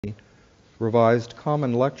Revised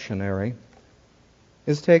Common Lectionary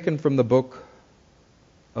is taken from the book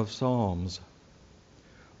of Psalms.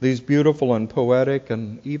 These beautiful and poetic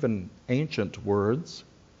and even ancient words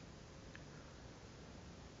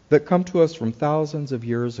that come to us from thousands of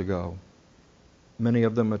years ago, many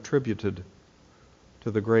of them attributed to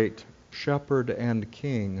the great shepherd and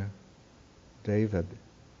king, David.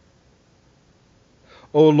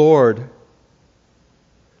 O Lord,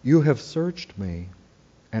 you have searched me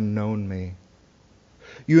and known me.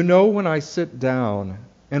 You know when I sit down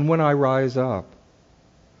and when I rise up.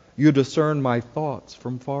 You discern my thoughts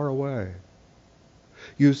from far away.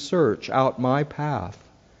 You search out my path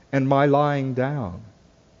and my lying down.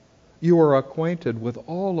 You are acquainted with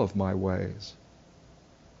all of my ways.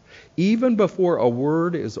 Even before a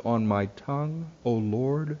word is on my tongue, O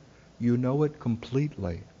Lord, you know it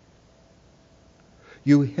completely.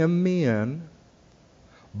 You hem me in,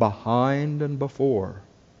 behind and before.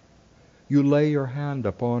 You lay your hand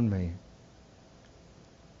upon me.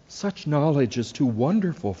 Such knowledge is too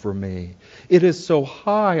wonderful for me. It is so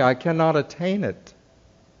high I cannot attain it.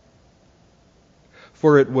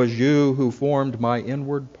 For it was you who formed my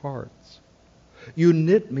inward parts. You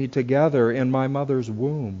knit me together in my mother's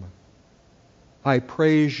womb. I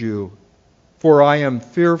praise you, for I am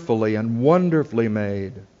fearfully and wonderfully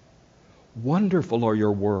made. Wonderful are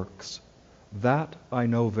your works. That I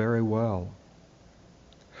know very well.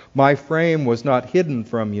 My frame was not hidden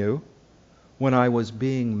from you when I was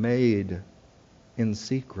being made in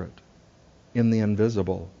secret, in the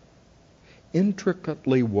invisible,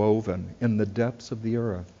 intricately woven in the depths of the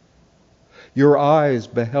earth. Your eyes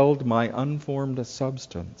beheld my unformed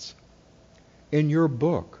substance. In your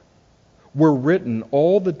book were written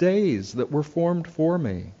all the days that were formed for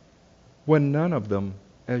me, when none of them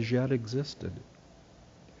as yet existed.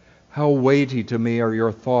 How weighty to me are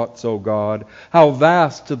your thoughts, O God! How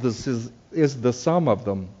vast is the sum of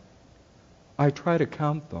them! I try to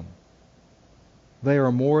count them. They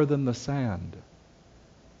are more than the sand.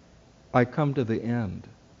 I come to the end,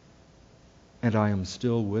 and I am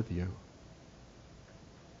still with you.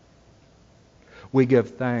 We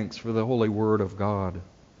give thanks for the holy word of God.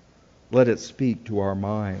 Let it speak to our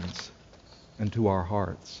minds and to our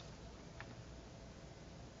hearts.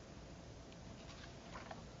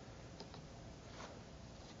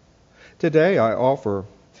 Today I offer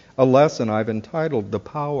a lesson I've entitled The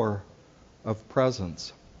Power of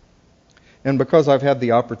Presence. And because I've had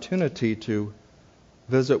the opportunity to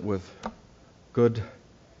visit with good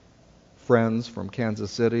friends from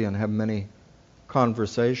Kansas City and have many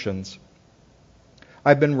conversations,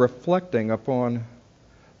 I've been reflecting upon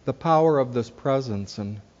the power of this presence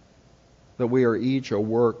and that we are each a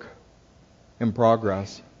work in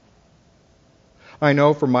progress. I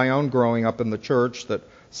know from my own growing up in the church that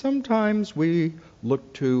sometimes we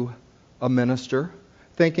look to a minister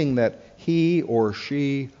thinking that he or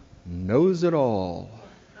she knows it all.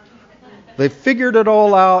 They've figured it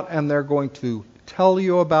all out and they're going to tell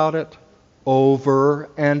you about it over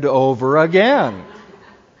and over again.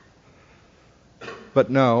 But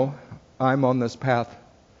no, I'm on this path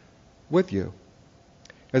with you.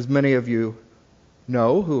 As many of you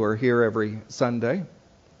know who are here every Sunday,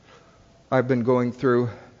 I've been going through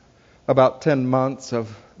about 10 months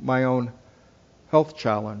of my own health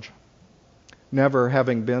challenge, never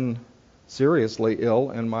having been seriously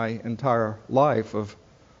ill in my entire life of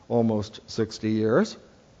almost 60 years,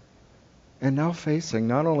 and now facing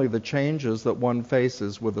not only the changes that one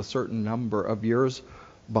faces with a certain number of years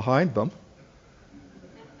behind them,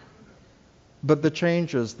 but the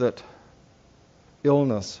changes that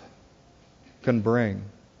illness can bring.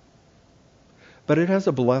 But it has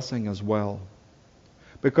a blessing as well,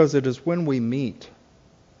 because it is when we meet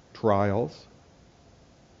trials,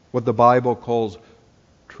 what the Bible calls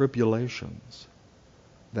tribulations,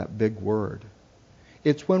 that big word.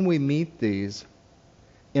 It's when we meet these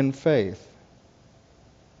in faith,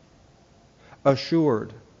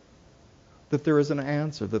 assured that there is an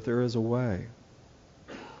answer, that there is a way,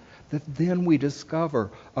 that then we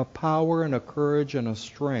discover a power and a courage and a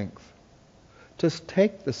strength to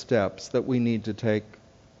take the steps that we need to take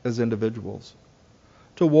as individuals,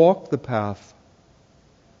 to walk the path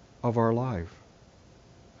of our life.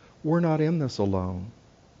 We're not in this alone.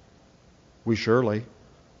 We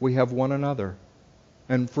have one another.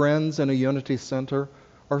 And friends in a Unity Center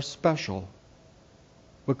are special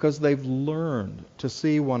because they've learned to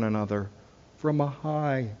see one another from a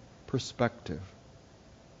high perspective.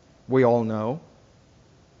 We all know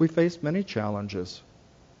we face many challenges,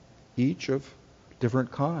 each of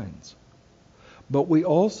different kinds. But we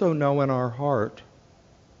also know in our heart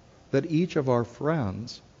that each of our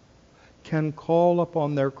friends can call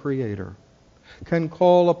upon their Creator can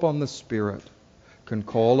call upon the Spirit, can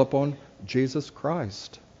call upon Jesus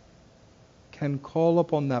Christ, can call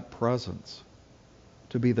upon that presence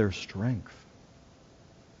to be their strength,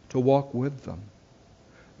 to walk with them.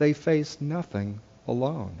 They face nothing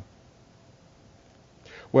alone.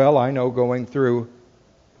 Well, I know going through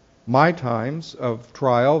my times of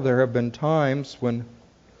trial, there have been times when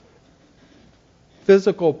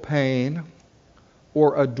physical pain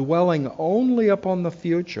or a dwelling only upon the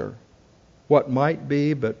future, what might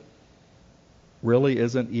be but really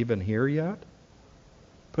isn't even here yet,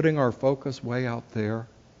 putting our focus way out there,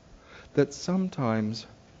 that sometimes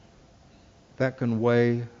that can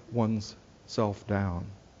weigh one's self down.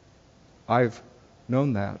 I've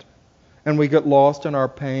known that. And we get lost in our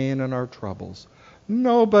pain and our troubles.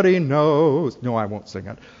 Nobody knows. No, I won't sing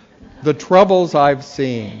it. The troubles I've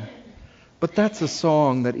seen. But that's a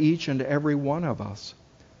song that each and every one of us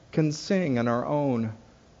can sing in our own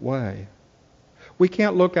way. We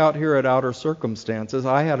can't look out here at outer circumstances.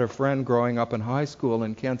 I had a friend growing up in high school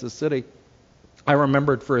in Kansas City. I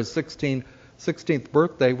remembered for his 16th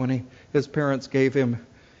birthday when his parents gave him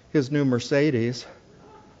his new Mercedes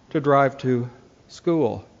to drive to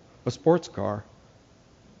school, a sports car.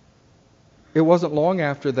 It wasn't long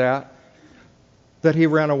after that he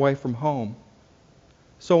ran away from home.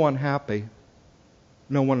 So unhappy,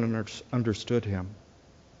 no one understood him.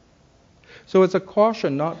 So it's a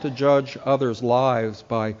caution not to judge others' lives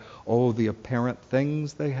by, the apparent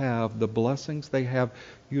things they have, the blessings they have.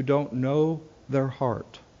 You don't know their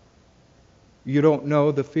heart. You don't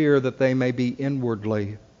know the fear that they may be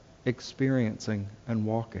inwardly experiencing and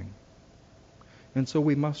walking. And so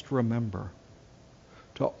we must remember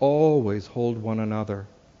to always hold one another,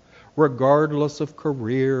 regardless of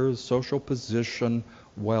careers, social position,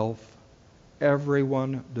 wealth.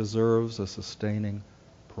 Everyone deserves a sustaining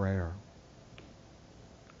prayer.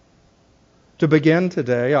 To begin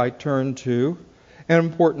today, I turn to an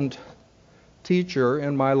important teacher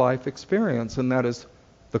in my life experience, and that is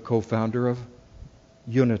the co-founder of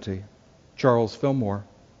Unity, Charles Fillmore.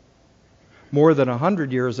 More than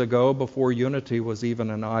 100 years ago, before Unity was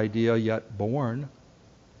even an idea yet born,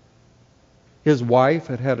 his wife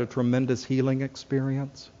had had a tremendous healing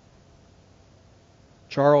experience.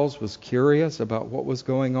 Charles was curious about what was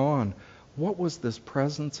going on. What was this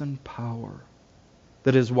presence and power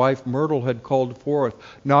that his wife Myrtle had called forth,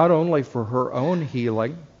 not only for her own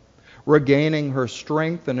healing, regaining her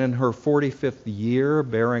strength, and in her 45th year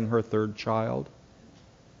bearing her third child?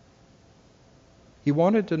 He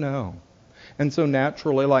wanted to know. And so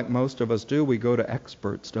naturally, like most of us do, we go to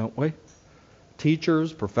experts, don't we?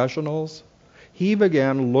 Teachers, professionals. He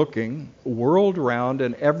began looking world-round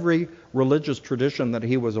in every religious tradition that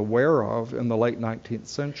he was aware of in the late 19th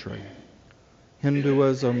century.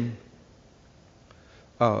 Hinduism,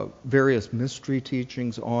 various mystery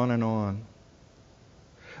teachings, on and on.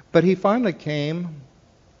 But he finally came,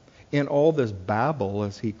 in all this babble,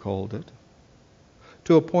 as he called it,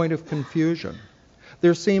 to a point of confusion.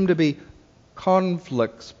 There seemed to be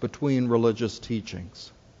conflicts between religious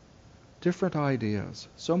teachings, different ideas,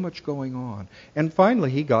 so much going on. And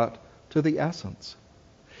finally he got to the essence.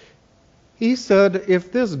 He said,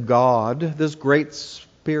 if this God, this great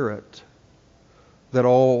spirit that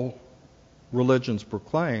all religions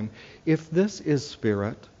proclaim, if this is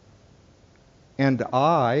spirit, and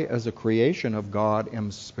I, as a creation of God,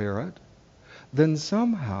 am spirit, then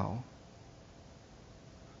somehow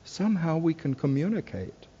we can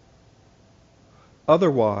communicate.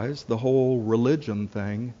 Otherwise, the whole religion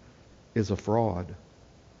thing is a fraud.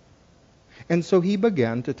 And so he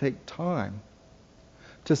began to take time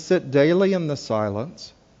to sit daily in the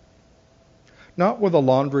silence, not with a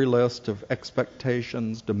laundry list of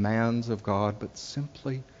expectations, demands of God, but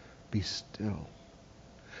simply be still.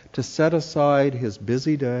 To set aside his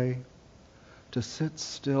busy day, to sit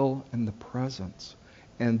still in the presence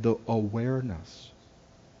and the awareness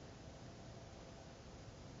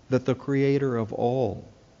that the Creator of all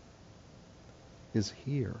is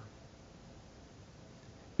here,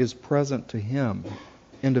 is present to him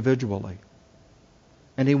individually.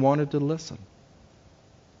 And he wanted to listen.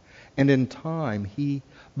 And in time, he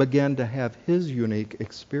began to have his unique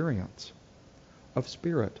experience of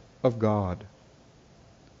Spirit, of God.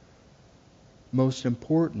 Most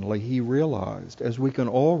importantly, he realized, as we can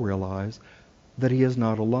all realize, that he is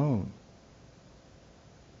not alone.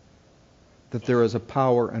 That there is a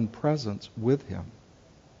power and presence with him.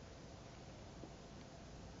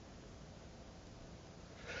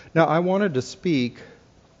 Now, I wanted to speak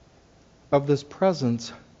of this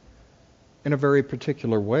presence in a very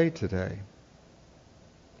particular way today.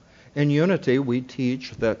 In Unity, we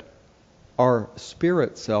teach that our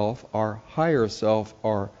spirit self, our higher self,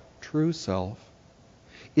 our true self,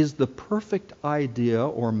 is the perfect idea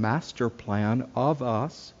or master plan of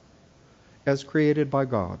us as created by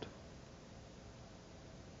God.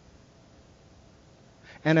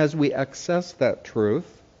 And as we access that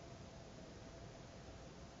truth,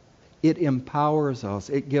 it empowers us.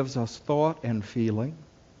 It gives us thought and feeling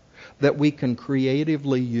that we can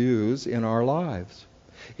creatively use in our lives.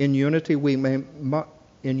 In unity, we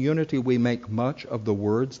make much of the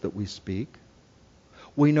words that we speak.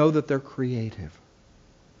 We know that they're creative.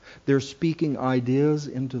 They're speaking ideas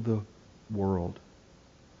into the world.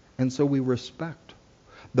 And so we respect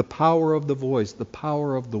the power of the voice, the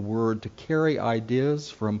power of the word to carry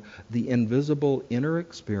ideas from the invisible inner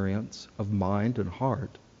experience of mind and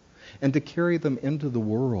heart and to carry them into the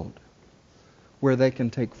world where they can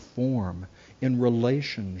take form in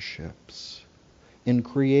relationships, in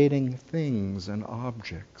creating things and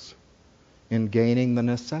objects, in gaining the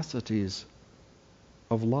necessities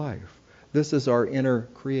of life. This is our inner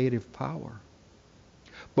creative power.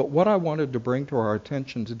 But what I wanted to bring to our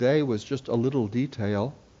attention today was just a little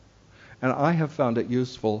detail, and I have found it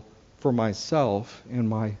useful for myself in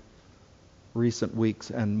my recent weeks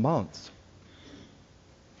and months.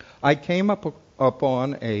 I came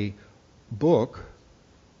upon a book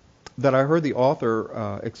that I heard the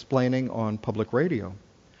author explaining on public radio.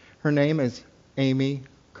 Her name is Amy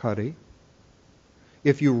Cuddy.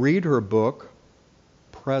 If you read her book,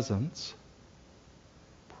 Presence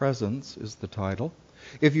is the title.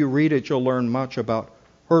 If you read it, you'll learn much about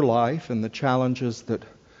her life and the challenges that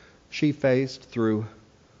she faced through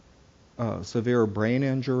severe brain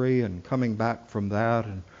injury and coming back from that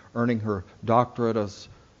and earning her doctorate as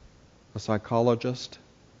a psychologist.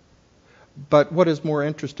 But what is more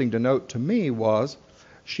interesting to note to me was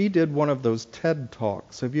she did one of those TED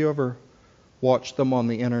Talks. Have you ever watched them on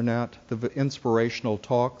the internet, the inspirational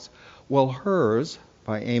talks? Well, hers,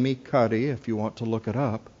 by Amy Cuddy, if you want to look it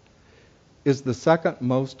up, is the second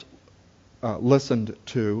most listened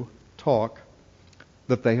to talk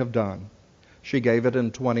that they have done. She gave it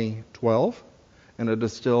in 2012, and it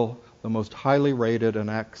is still the most highly rated and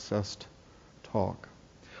accessed talk.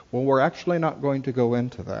 Well, we're actually not going to go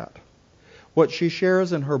into that. What she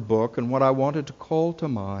shares in her book, and what I wanted to call to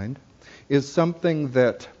mind, is something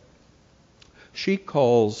that she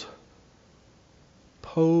calls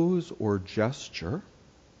pose or gesture.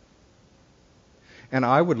 And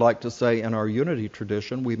I would like to say in our unity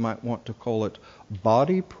tradition, we might want to call it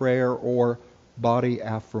body prayer or body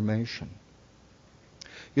affirmation.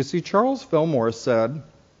 You see, Charles Fillmore said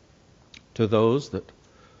to those that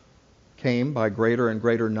came by greater and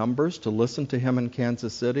greater numbers to listen to him in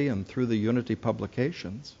Kansas City and through the Unity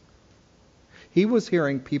publications, he was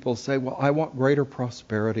hearing people say, well, I want greater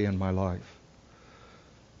prosperity in my life.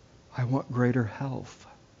 I want greater health.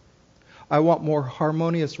 I want more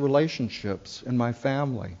harmonious relationships in my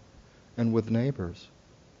family and with neighbors.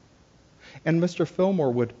 And Mr.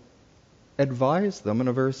 Fillmore would advise them in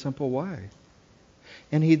a very simple way.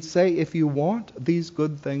 And he'd say, if you want these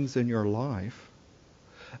good things in your life,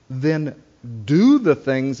 then do the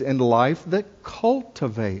things in life that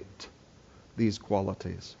cultivate these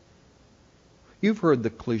qualities. You've heard the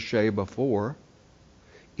cliche before.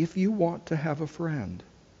 If you want to have a friend,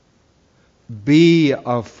 be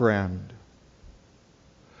a friend.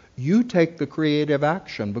 You take the creative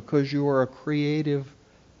action because you are a creative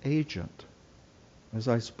agent. As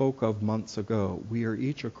I spoke of months ago, we are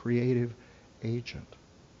each a creative agent.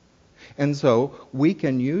 And so we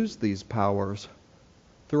can use these powers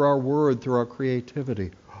through our word, through our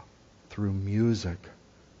creativity, through music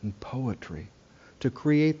and poetry, to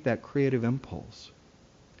create that creative impulse.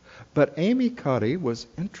 But Amy Cuddy was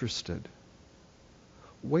interested.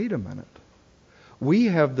 Wait a minute. We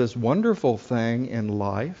have this wonderful thing in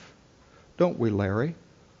life, don't we, Larry,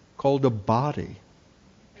 called a body.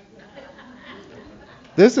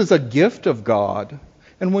 This is a gift of God.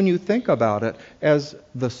 And when you think about it, as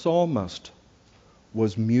the psalmist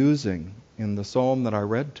was musing in the psalm that I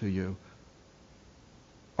read to you,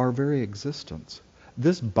 our very existence,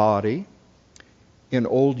 this body, in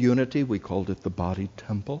old unity we called it the body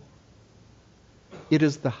temple. It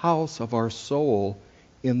is the house of our soul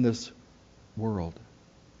in this world.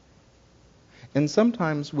 And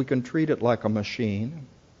sometimes we can treat it like a machine,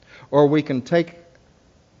 or we can take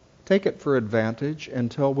it for advantage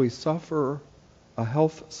until we suffer a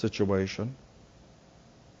health situation.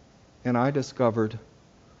 And I discovered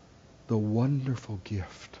the wonderful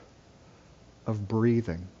gift of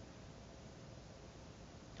breathing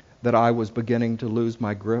that I was beginning to lose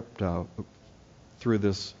my grip through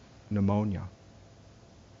this pneumonia.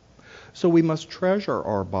 So we must treasure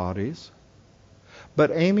our bodies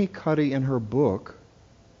But Amy Cuddy, in her book,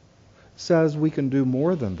 says we can do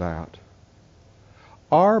more than that.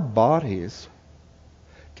 Our bodies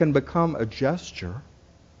can become a gesture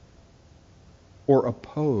or a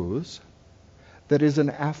pose that is an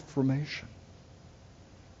affirmation.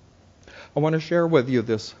 I want to share with you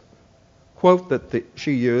this quote that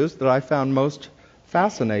she used that I found most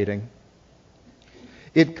fascinating.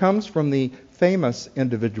 It comes from the famous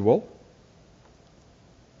individual,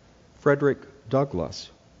 Frederick Douglass,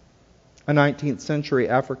 a 19th century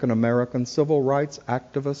African American civil rights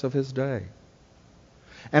activist of his day.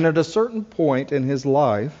 And at a certain point in his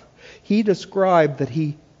life, he described that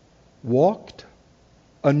he walked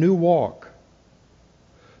a new walk,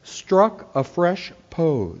 struck a fresh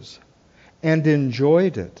pose, and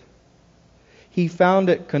enjoyed it. He found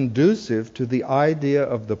it conducive to the idea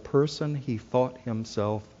of the person he thought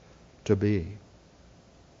himself to be.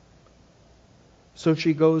 So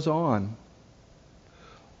she goes on.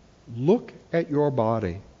 Look at your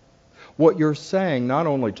body. What you're saying not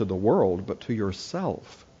only to the world, but to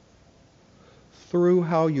yourself, through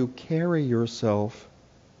how you carry yourself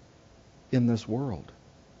in this world.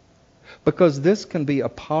 Because this can be a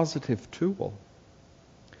positive tool.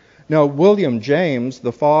 Now, William James,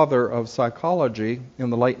 the father of psychology in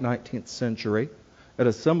the late 19th century, at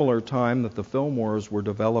a similar time that the film wars were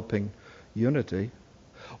developing unity,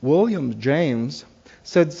 William James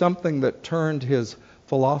said something that turned his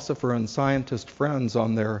philosopher and scientist friends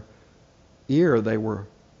on their ear. They were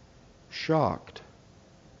shocked.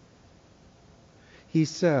 He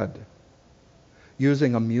said,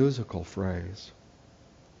 using a musical phrase,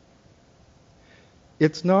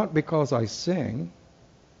 "It's not because I sing,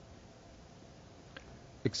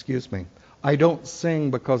 I don't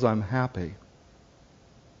sing because I'm happy.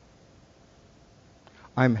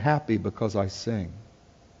 I'm happy because I sing."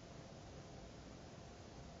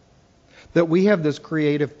 That we have this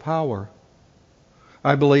creative power.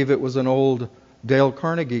 I believe it was an old Dale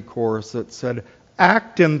Carnegie chorus that said,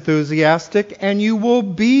 "Act enthusiastic and you will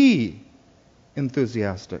be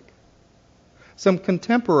enthusiastic." Some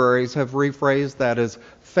contemporaries have rephrased that as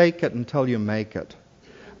 "fake it until you make it."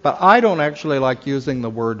 But I don't actually like using the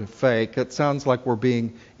word fake. It sounds like we're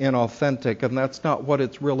being inauthentic, and that's not what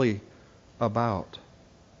it's really about.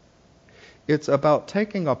 It's about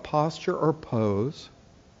taking a posture or pose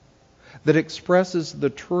that expresses the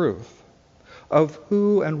truth of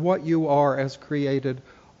who and what you are as created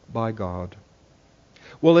by God.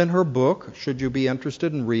 Well, in her book, should you be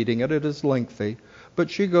interested in reading it, it is lengthy, but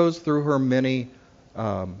she goes through her many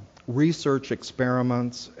research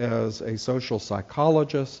experiments as a social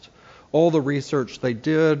psychologist, all the research they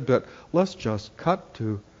did, but let's just cut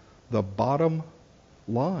to the bottom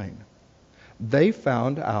line. They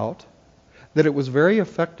found out that it was very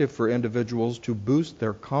effective for individuals to boost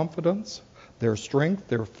their confidence, their strength,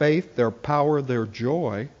 their faith, their power, their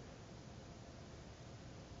joy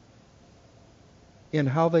in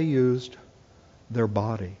how they used their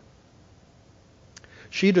body.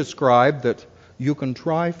 She described that you can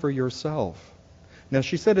try for yourself. Now,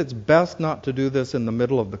 she said it's best not to do this in the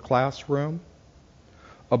middle of the classroom,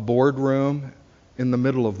 a boardroom, in the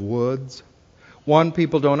middle of woods. One,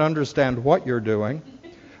 people don't understand what you're doing.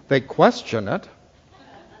 They question it.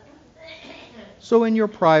 So in your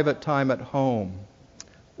private time at home,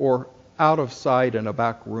 or out of sight in a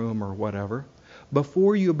back room or whatever,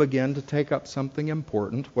 before you begin to take up something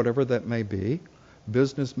important, whatever that may be,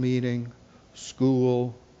 business meeting,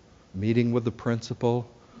 school, meeting with the principal,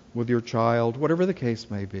 with your child, whatever the case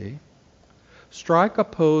may be, strike a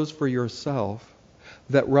pose for yourself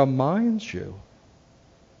that reminds you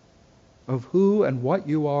of who and what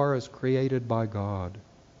you are as created by God.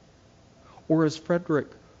 Or as Frederick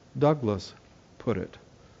Douglass put it,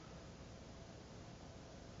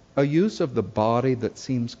 a use of the body that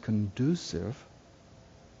seems conducive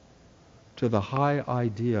to the high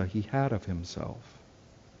idea he had of himself,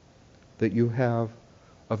 that you have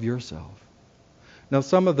of yourself. Now,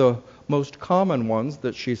 some of the most common ones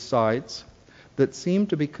that she cites that seem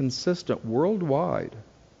to be consistent worldwide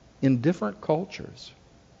in different cultures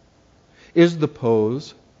is the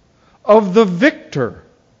pose of the victor.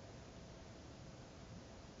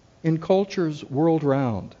 In cultures world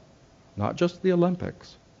round, not just the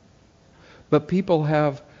Olympics, but people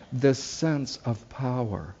have this sense of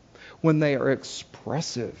power when they are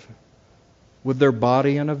expressive with their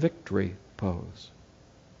body in a victory pose.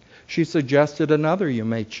 She suggested another you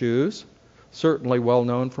may choose, certainly well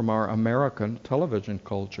known from our American television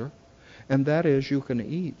culture, and that is you can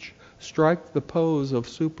each strike the pose of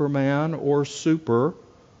Superman or Superwoman.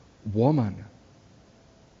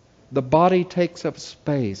 The body takes up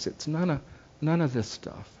space. It's none of this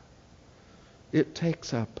stuff. It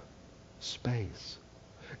takes up space.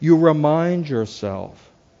 You remind yourself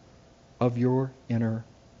of your inner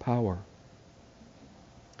power.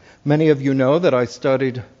 Many of you know that I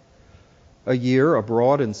studied a year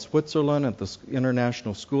abroad in Switzerland at the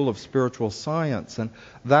International School of Spiritual Science, and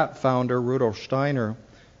that founder, Rudolf Steiner,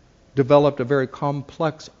 developed a very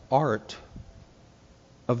complex art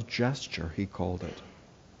of gesture, he called it.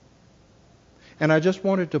 And I just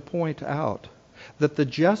wanted to point out that the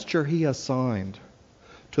gesture he assigned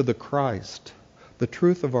to the Christ, the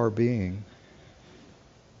truth of our being,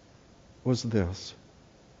 was this.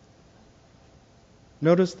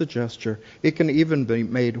 Notice the gesture. It can even be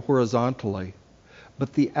made horizontally.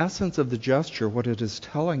 But the essence of the gesture, what it is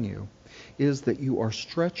telling you, is that you are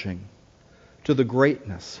stretching to the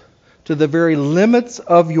greatness, to the very limits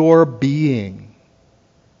of your being.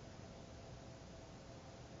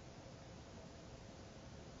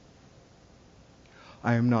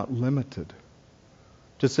 I am not limited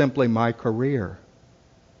to simply my career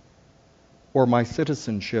or my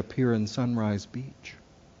citizenship here in Sunrise Beach.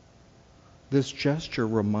 This gesture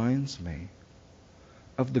reminds me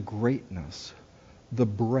of the greatness, the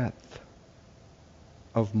breadth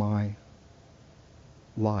of my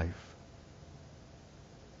life.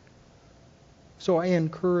 So I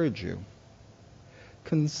encourage you,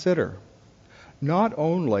 consider not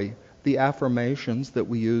only the affirmations that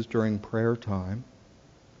we use during prayer time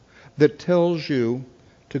that tells you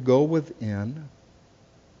to go within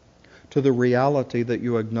to the reality that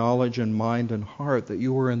you acknowledge in mind and heart that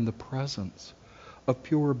you are in the presence of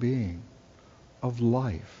pure being, of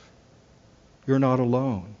life. You're not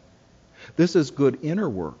alone. This is good inner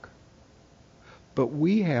work. But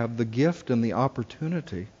we have the gift and the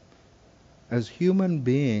opportunity as human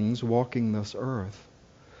beings walking this earth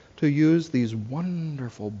to use these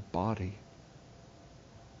wonderful body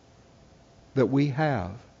that we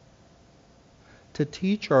have to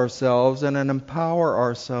teach ourselves and empower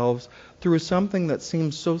ourselves through something that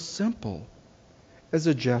seems so simple as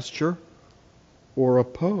a gesture or a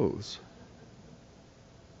pose.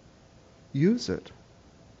 Use it.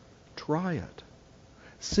 Try it.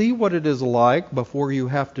 See what it is like before you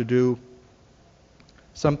have to do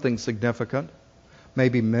something significant.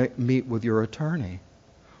 Maybe meet with your attorney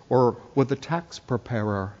or with a tax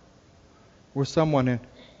preparer or someone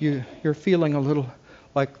you're feeling a little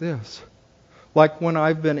like this. Like when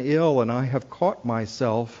I've been ill and I have caught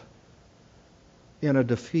myself in a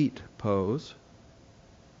defeat pose,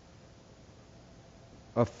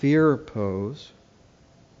 a fear pose.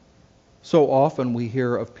 So often we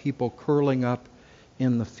hear of people curling up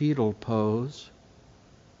in the fetal pose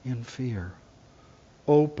in fear.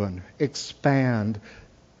 Open, expand,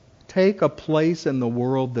 take a place in the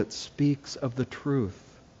world that speaks of the truth,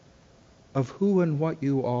 of who and what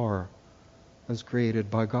you are as created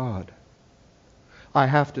by God. I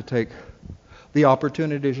have to take the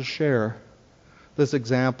opportunity to share this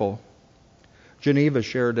example. Geneva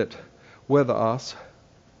shared it with us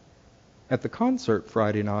at the concert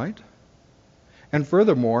Friday night. And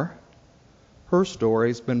furthermore, her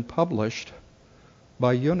story's been published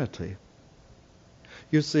by Unity.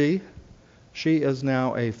 You see, she is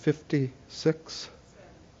now a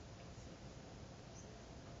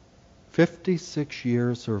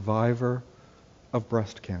 56-year survivor of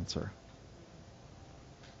breast cancer.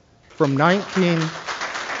 From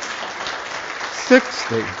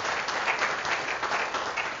 1960.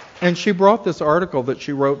 And she brought this article that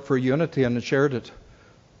she wrote for Unity and shared it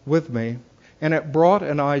with me. And it brought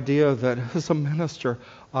an idea that as a minister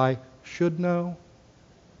I should know.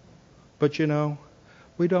 But you know,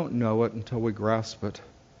 we don't know it until we grasp it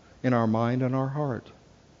in our mind and our heart.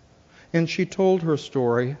 And she told her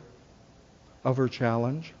story of her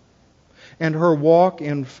challenge and her walk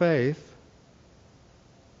in faith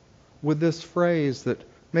with this phrase that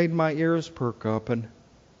made my ears perk up, and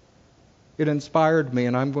it inspired me,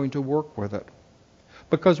 and I'm going to work with it.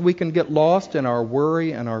 Because we can get lost in our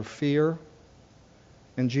worry and our fear.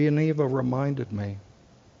 And Geneva reminded me,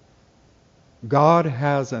 God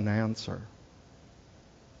has an answer.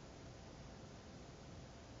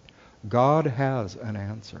 God has an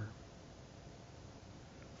answer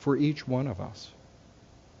for each one of us.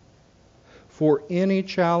 For any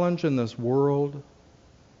challenge in this world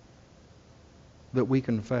that we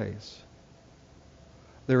can face,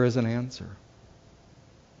 there is an answer.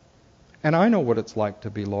 And I know what it's like to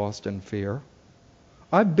be lost in fear.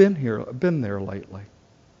 I've been there lately,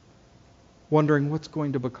 wondering what's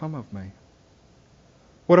going to become of me.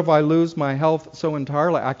 What if I lose my health so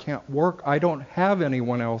entirely I can't work? I don't have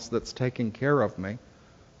anyone else that's taking care of me,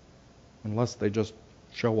 unless they just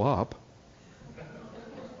show up.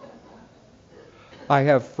 I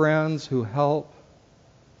have friends who help.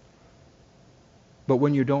 But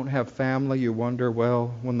when you don't have family, you wonder,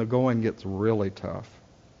 well, when the going gets really tough.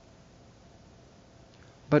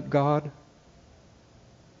 But God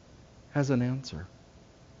has an answer.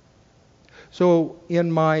 So in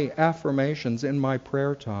my affirmations, in my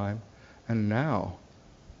prayer time, and now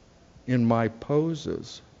in my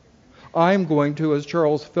poses, I'm going to, as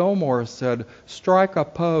Charles Fillmore said, strike a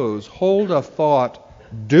pose, hold a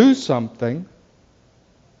thought, do something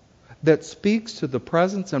that speaks to the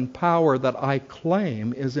presence and power that I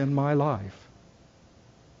claim is in my life.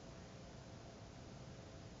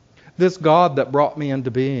 This God that brought me into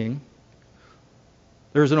being,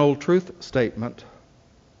 there's an old truth statement.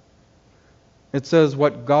 It says,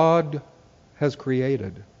 what God has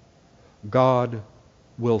created, God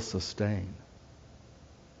will sustain.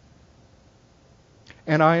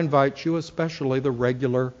 And I invite you, especially the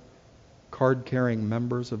regular card-carrying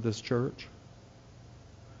members of this church.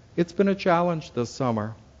 It's been a challenge this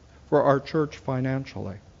summer for our church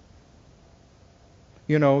financially.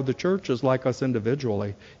 You know, the church is like us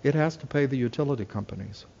individually. It has to pay the utility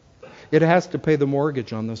companies. It has to pay the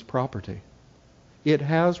mortgage on this property. It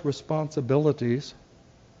has responsibilities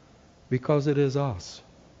because it is us.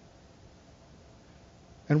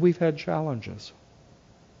 And we've had challenges.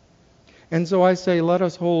 And so I say, let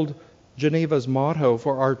us hold Geneva's motto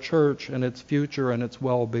for our church and its future and its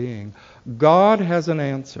well-being. God has an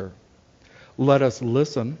answer. Let us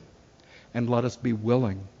listen and let us be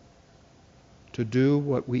willing to do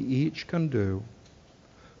what we each can do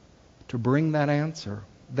to bring that answer,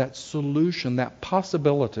 that solution, that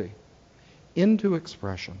possibility into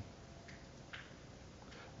expression.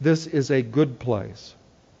 This is a good place.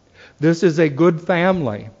 This is a good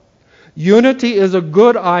family. Unity is a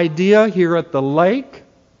good idea here at the lake,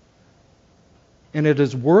 and it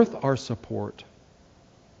is worth our support.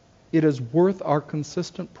 It is worth our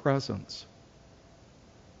consistent presence.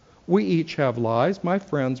 We each have lives. My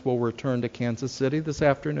friends will return to Kansas City this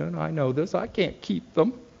afternoon. I know this. I can't keep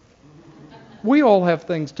them. We all have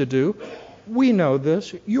things to do. We know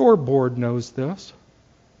this. Your board knows this.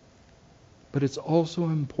 But it's also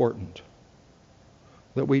important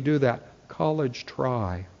that we do that college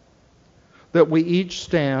try. That we each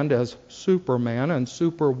stand as Superman and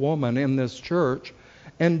Superwoman in this church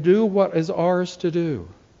and do what is ours to do.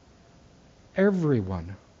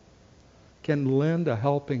 Everyone can lend a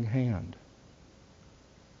helping hand.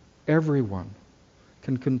 Everyone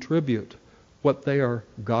can contribute what they are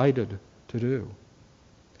guided to do.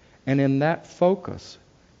 And in that focus,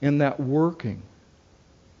 in that working,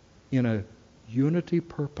 in a unity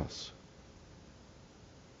purpose,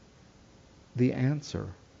 the answer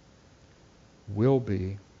will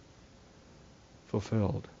be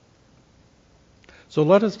fulfilled. So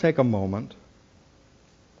let us take a moment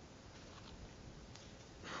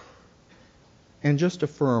and just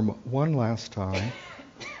affirm one last time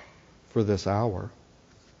for this hour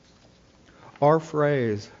our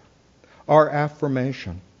phrase, our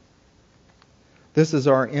affirmation. This is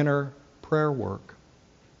our inner prayer work.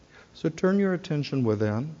 So turn your attention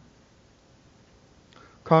within.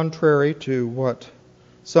 Contrary to what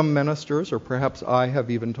some ministers, or perhaps I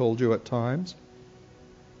have even told you at times,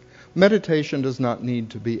 meditation does not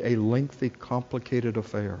need to be a lengthy, complicated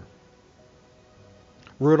affair.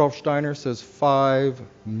 Rudolf Steiner says 5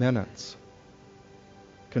 minutes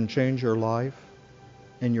can change your life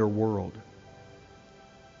and your world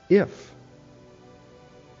if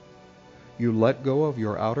you let go of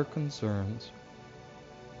your outer concerns,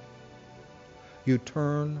 you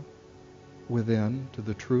turn within to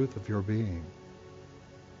the truth of your being.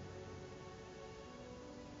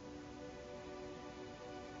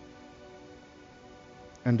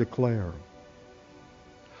 And declare,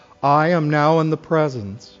 I am now in the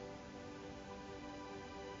presence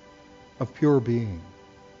of pure being,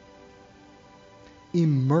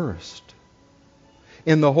 immersed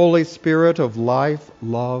in the Holy Spirit of life,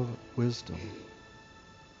 love, wisdom.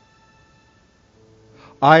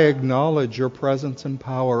 I acknowledge your presence and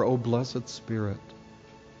power, O blessed Spirit,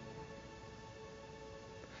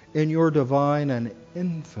 in your divine and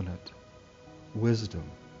infinite wisdom.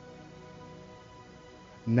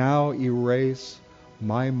 Now erase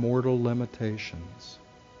my mortal limitations,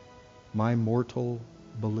 my mortal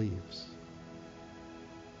beliefs,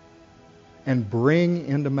 and bring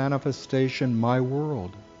into manifestation my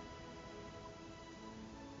world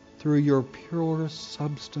through your pure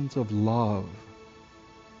substance of love,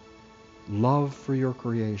 love for your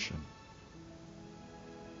creation.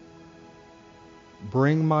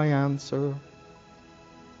 Bring my answer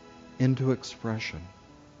into expression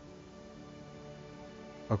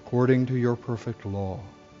according to your perfect law.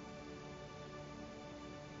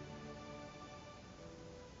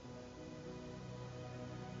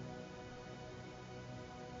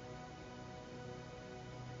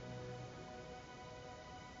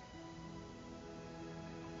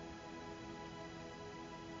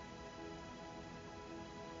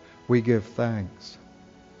 we give thanks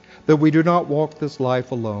that we do not walk this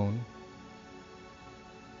life alone,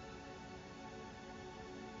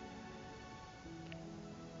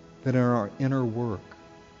 that in our inner work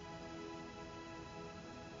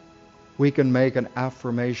we can make an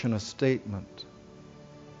affirmation, a statement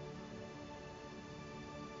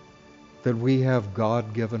that we have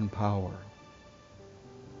God-given power,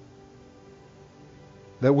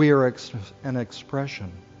 that we are an expression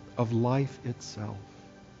of life itself.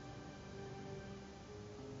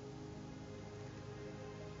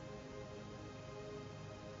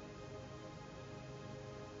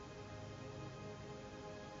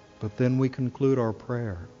 But then we conclude our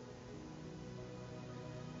prayer.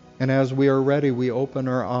 And as we are ready, we open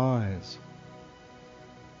our eyes.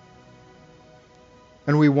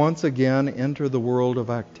 And we once again enter the world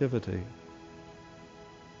of activity.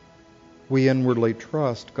 We inwardly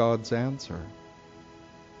trust God's answer.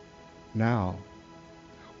 Now,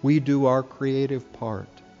 we do our creative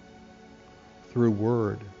part through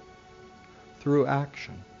word, through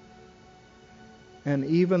action, and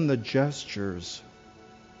even the gestures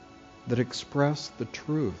that express the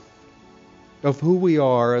truth of who we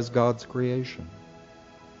are as God's creation.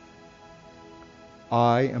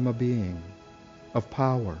 I am a being of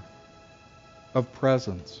power, of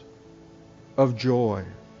presence, of joy,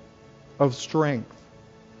 of strength,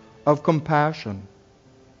 of compassion,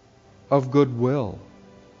 of goodwill.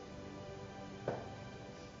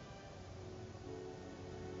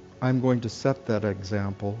 I'm going to set that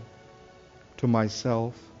example to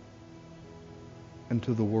myself and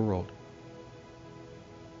to the world.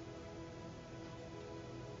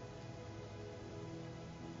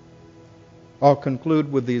 I'll conclude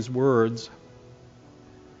with these words.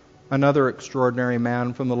 Another extraordinary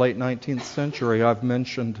man from the late 19th century, I've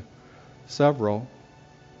mentioned several,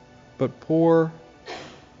 but poor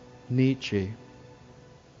Nietzsche.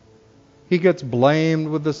 He gets blamed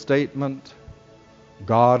with the statement,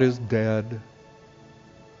 God is dead.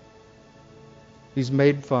 He's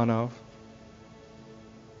made fun of.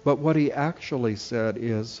 But what he actually said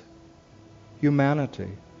is humanity.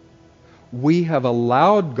 We have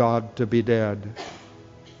allowed God to be dead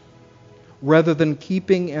rather than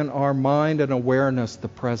keeping in our mind and awareness the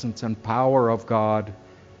presence and power of God.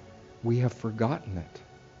 We have forgotten it.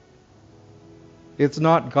 It's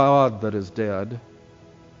not God that is dead.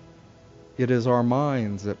 It is our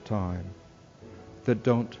minds at times that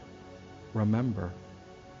don't remember.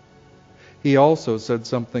 He also said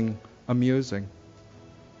something amusing.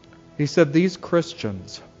 He said, these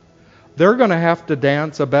Christians, they're going to have to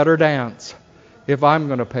dance a better dance if I'm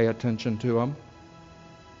going to pay attention to them.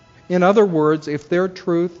 In other words, if their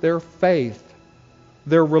truth, their faith,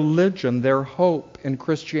 their religion, their hope in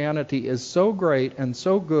Christianity is so great and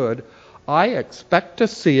so good, I expect to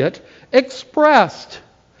see it expressed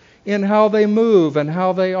in how they move and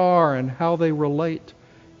how they are and how they relate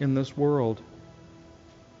in this world.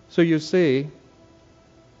 So you see,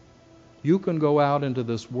 you can go out into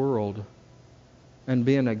this world and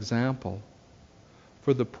be an example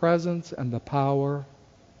for the presence and the power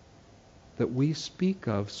that we speak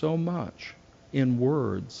of so much in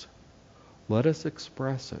words. Let us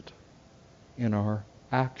express it in our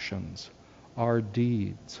actions, our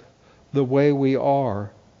deeds, the way we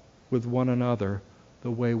are with one another,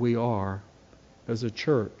 the way we are as a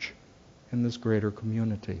church in this greater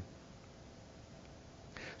community.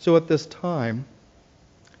 So at this time,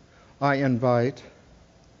 I invite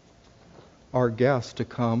our guests to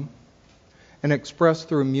come and express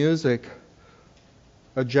through music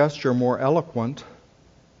a gesture more eloquent,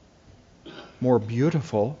 more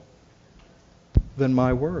beautiful than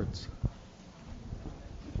my words.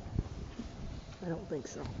 I don't think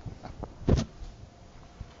so.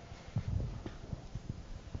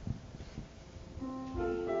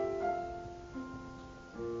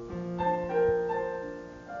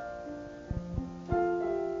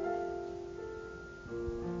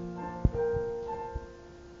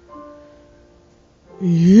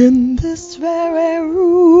 In this very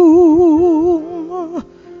room,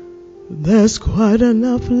 there's quite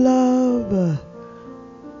enough love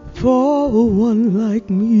for one like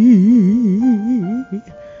me.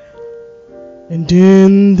 And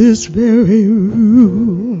in this very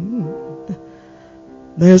room,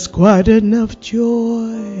 there's quite enough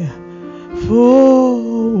joy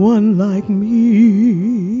for one like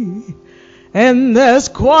me. And there's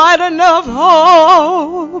quite enough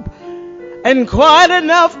hope and quite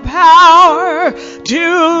enough power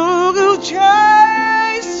to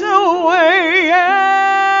chase away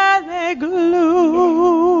any gloom.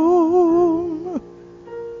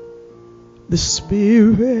 The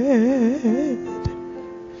Spirit,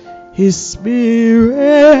 His Spirit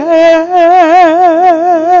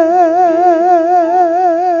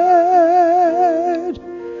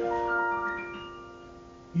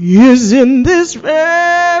is in this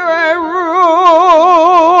very room.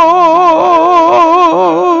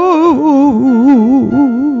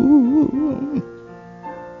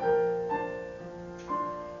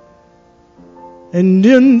 And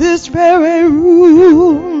in this very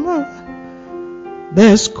room,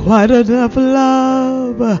 there's quite enough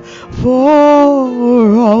love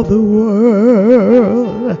for all the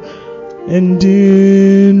world. And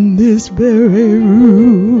in this very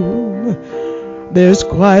room, there's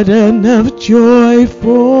quite enough joy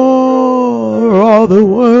for all the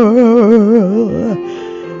world.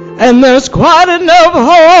 And there's quite enough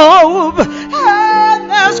hope, and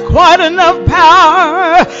there's quite enough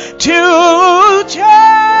power to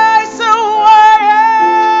chase away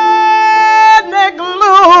any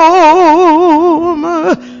gloom.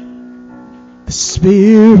 The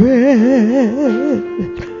Spirit,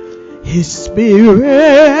 His Spirit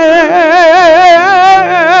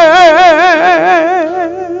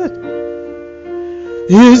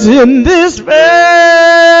is in this very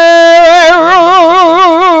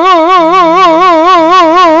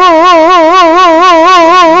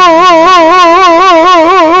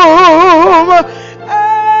room,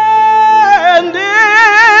 and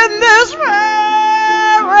in this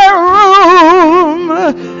very room,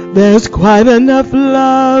 there's quite enough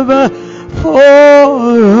love for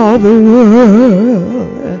all the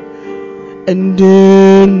world. And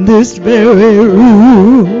in this very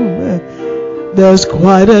room, there's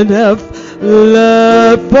quite enough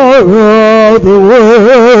love for all the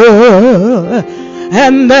world.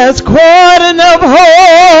 And there's quite enough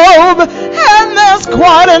hope, and there's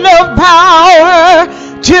quite enough power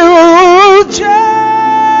to chase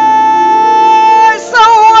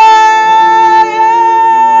away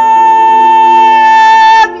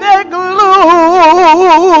any gloom.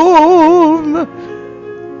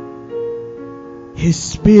 His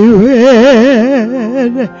Spirit,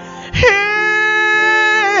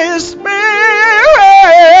 His Spirit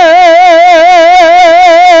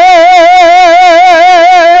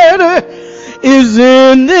is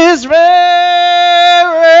in this very